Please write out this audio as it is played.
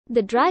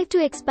The drive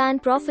to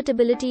expand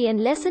profitability and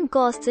lessen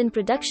costs in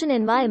production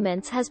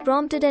environments has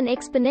prompted an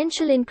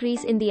exponential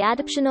increase in the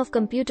adoption of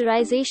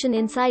computerization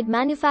inside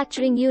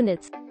manufacturing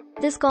units.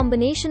 This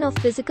combination of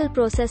physical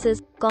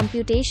processes,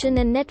 computation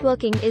and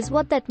networking is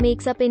what that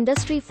makes up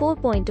Industry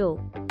 4.0.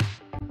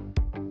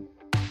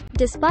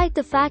 Despite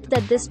the fact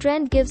that this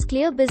trend gives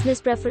clear business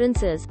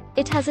preferences,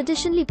 it has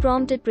additionally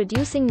prompted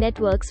producing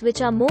networks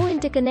which are more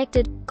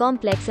interconnected,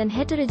 complex and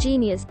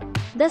heterogeneous.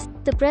 Thus,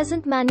 the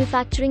present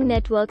manufacturing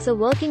networks are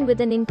working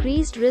with an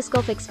increased risk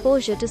of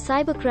exposure to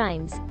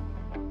cybercrimes.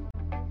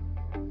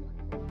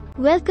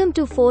 Welcome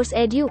to Force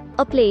Edu,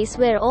 a place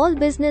where all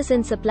business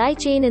and supply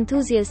chain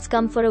enthusiasts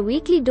come for a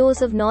weekly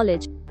dose of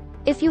knowledge.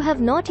 If you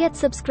have not yet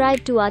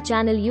subscribed to our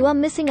channel, you are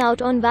missing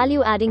out on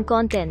value-adding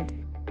content.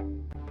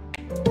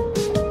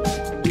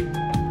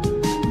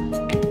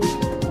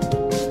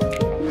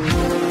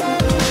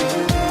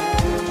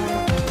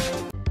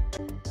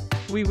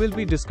 We will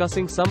be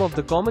discussing some of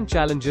the common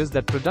challenges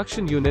that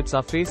production units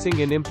are facing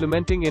in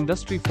implementing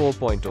Industry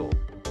 4.0.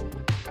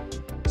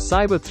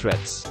 Cyber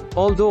threats.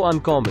 Although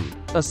uncommon,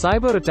 a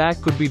cyber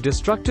attack could be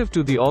destructive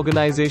to the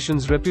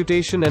organization's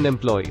reputation and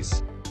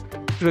employees.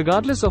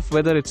 Regardless of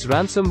whether it's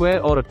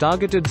ransomware or a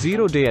targeted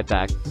zero-day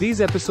attack,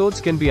 these episodes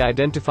can be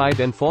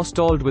identified and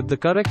forestalled with the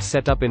correct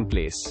setup in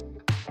place.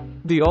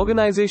 The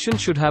organization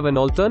should have an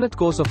alternate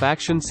course of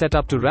action set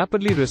up to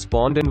rapidly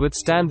respond and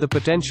withstand the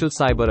potential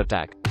cyber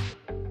attack.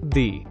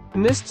 The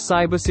NIST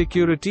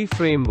Cybersecurity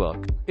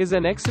Framework is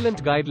an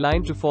excellent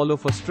guideline to follow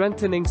for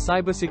strengthening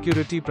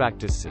cybersecurity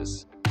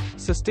practices.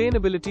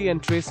 Sustainability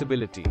and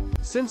traceability.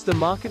 Since the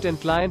market and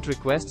client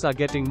requests are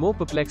getting more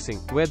perplexing,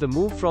 where the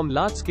move from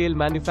large-scale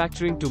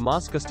manufacturing to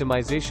mass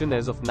customization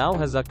as of now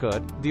has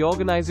occurred, the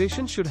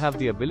organization should have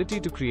the ability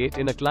to create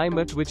in a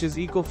climate which is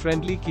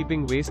eco-friendly,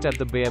 keeping waste at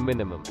the bare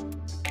minimum.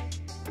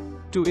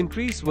 To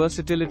increase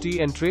versatility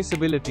and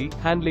traceability,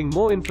 handling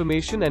more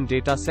information and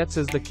data sets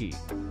is the key.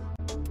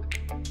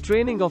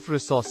 Training of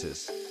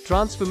resources.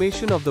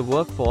 Transformation of the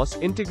workforce,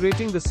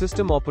 integrating the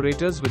system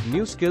operators with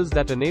new skills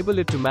that enable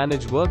it to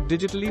manage work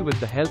digitally with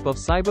the help of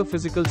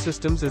cyber-physical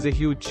systems is a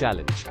huge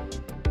challenge.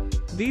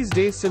 These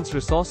days, since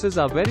resources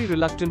are very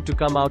reluctant to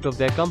come out of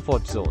their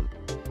comfort zone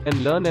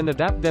and learn and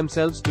adapt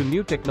themselves to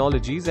new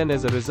technologies, and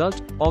as a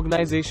result,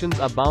 organizations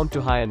are bound to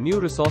hire new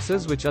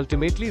resources, which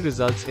ultimately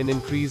results in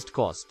increased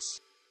costs.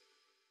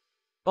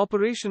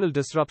 Operational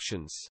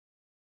disruptions.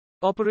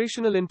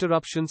 Operational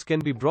interruptions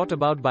can be brought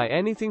about by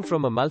anything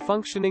from a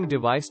malfunctioning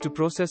device to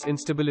process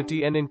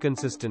instability and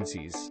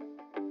inconsistencies.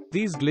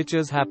 These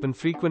glitches happen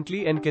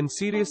frequently and can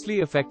seriously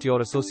affect your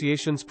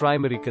association's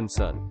primary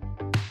concern.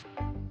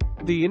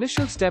 The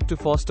initial step to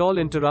forestall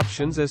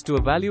interruptions is to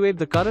evaluate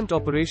the current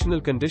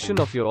operational condition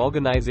of your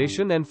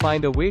organization and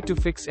find a way to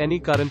fix any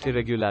current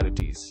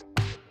irregularities.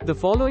 The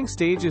following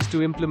stage is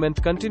to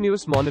implement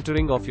continuous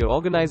monitoring of your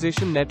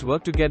organization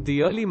network to get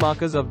the early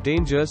markers of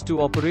dangers to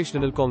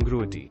operational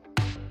congruity.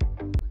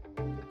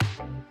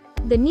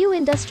 The new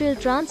industrial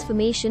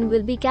transformation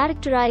will be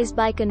characterized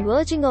by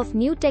converging of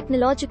new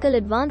technological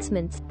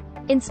advancements.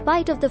 In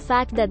spite of the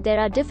fact that there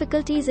are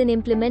difficulties in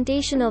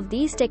implementation of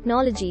these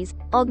technologies,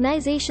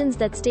 organizations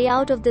that stay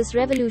out of this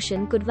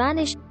revolution could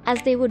vanish,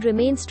 as they would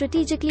remain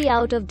strategically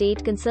out of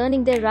date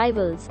concerning their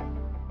rivals.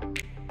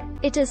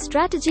 It is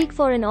strategic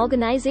for an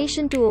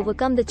organization to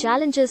overcome the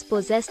challenges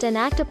possessed and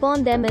act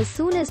upon them as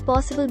soon as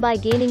possible by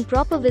gaining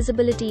proper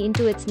visibility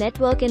into its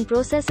network and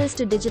processes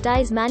to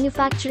digitize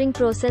manufacturing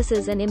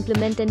processes and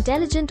implement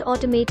intelligent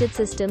automated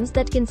systems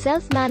that can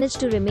self-manage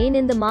to remain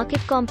in the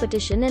market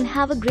competition and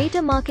have a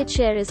greater market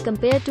share as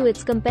compared to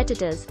its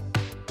competitors.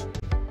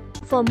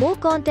 For more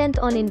content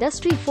on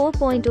Industry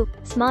 4.0,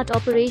 smart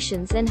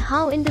operations and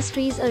how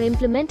industries are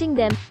implementing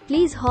them,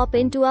 please hop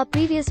into our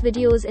previous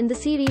videos in the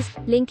series,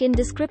 link in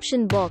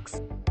description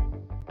box.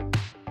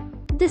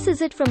 This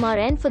is it from our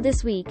end for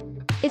this week.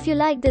 If you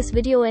like this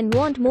video and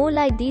want more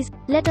like these,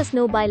 let us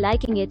know by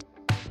liking it.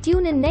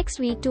 Tune in next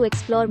week to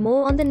explore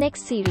more on the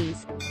next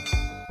series.